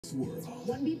World.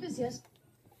 One beef is yes.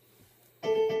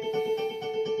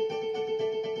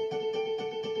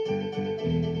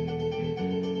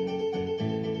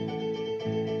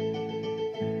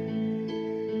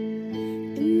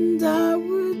 And I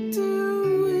would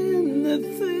do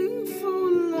anything for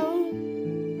love.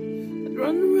 I'd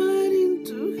run right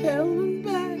into hell and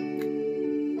back.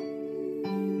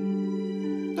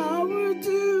 I would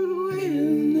do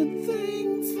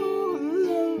anything for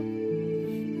love.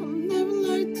 I'll never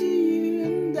lie to you,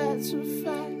 and that's a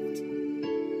fact.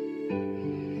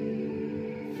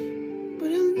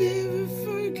 But I'll never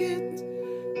forget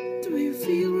the way you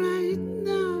feel right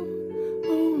now.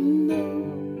 Oh no,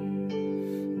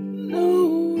 no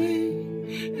way.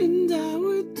 And I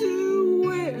would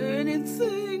do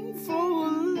anything for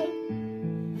love,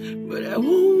 but I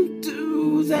won't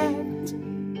do that.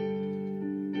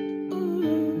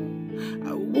 Oh,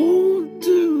 I won't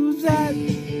do that.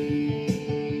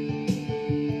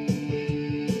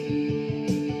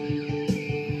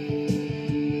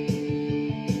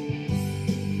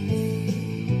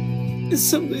 And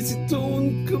some days it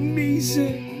don't come easy,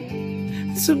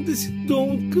 and some days it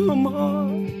don't come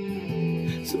hard.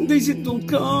 Some days it don't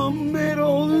come at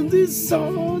all, and these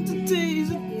are the days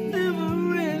that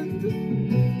never end.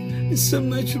 And some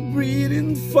nights you're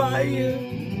breathing fire,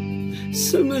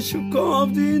 some nights you're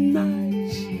carved in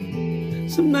ice,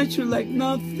 some nights you're like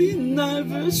nothing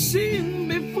I've ever seen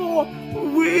before.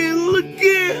 Will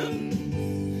again,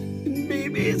 and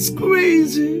baby it's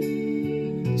crazy.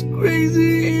 It's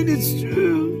crazy and it's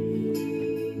true.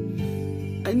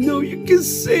 I know you can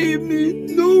save me.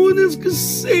 No one else can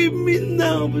save me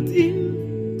now but you.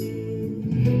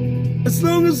 As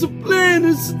long as the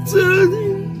planets are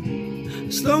turning,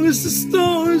 as long as the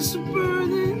stars are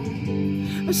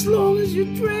burning, as long as your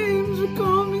dreams are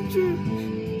coming true,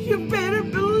 you better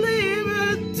believe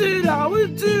it that I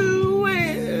would do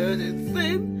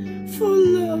anything for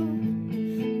love.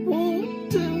 Won't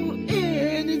do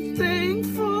anything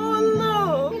for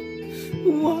love.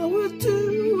 I would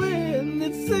do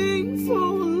anything for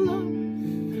love,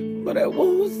 but I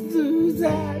won't do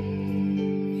that.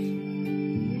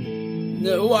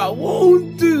 No, I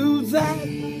won't do that.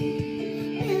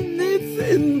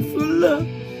 Anything for love,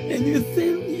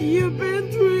 anything you've been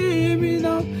dreaming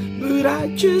of, but I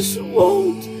just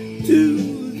won't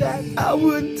do that. I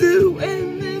would do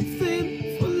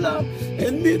anything for love,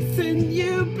 anything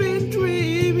you've been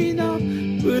dreaming of,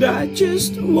 but I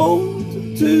just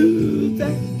won't do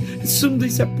that. And some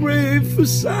days I pray for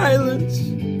silence,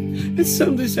 and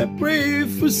some days I pray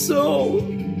for soul.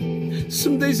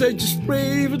 Some days I just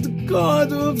pray for the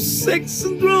God of sex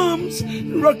and drums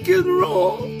and rock and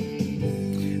roll.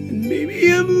 And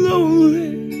maybe I'm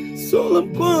lonely, that's all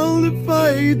I'm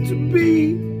qualified to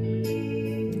be.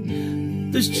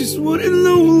 There's just one and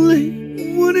only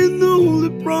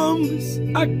promise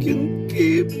I can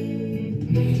keep.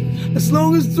 As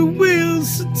long as the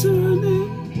wheels are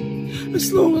turning,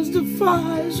 as long as the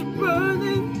fires are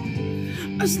burning,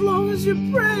 as long as your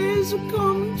prayers are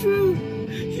coming true,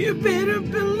 you better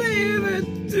believe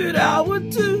it that I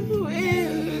would do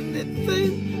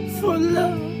anything for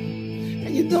love.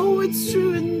 And you know it's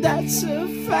true, and that's a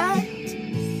fact.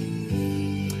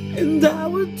 And I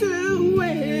would do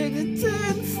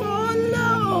anything for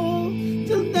love.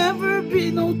 There'll never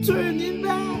be no turning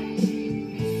back.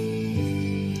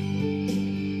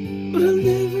 But I'll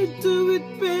never do it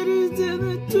better than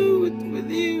I do it with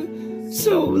you.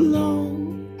 So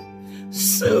long,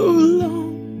 so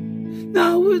long.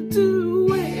 I would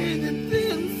do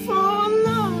anything for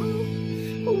love.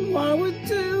 Oh, I would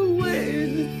do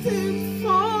anything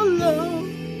for love.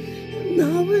 And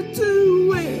I would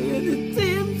do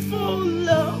anything for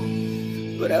love.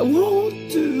 But I won't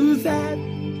do that.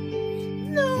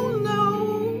 No,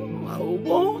 no, I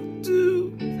won't do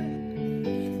that.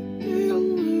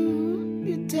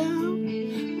 Down.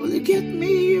 Will you get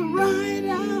me right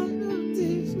out of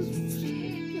this?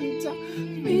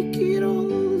 Make it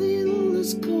all a little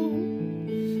less cold.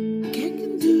 I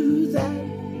can do that.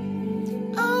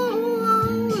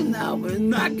 Oh, now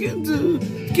when I can do,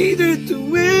 cater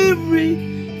to every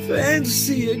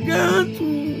fantasy I got.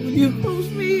 Will you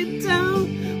hold me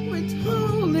down with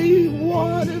holy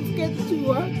water? Get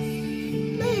to our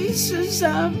places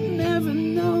I've never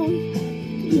known.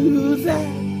 Do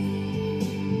that.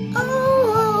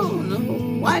 Oh,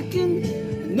 no, I can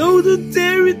know the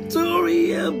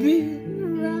territory I've been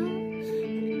around.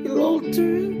 It'll all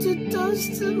turn to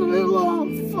dust and we'll all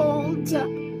fall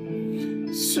down.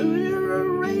 Sooner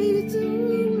or later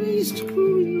we'll be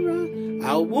screwing around.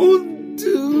 I won't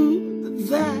do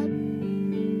that.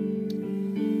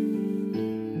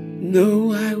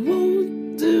 No, I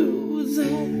won't do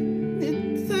that.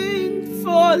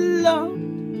 for love,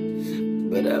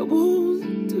 but I won't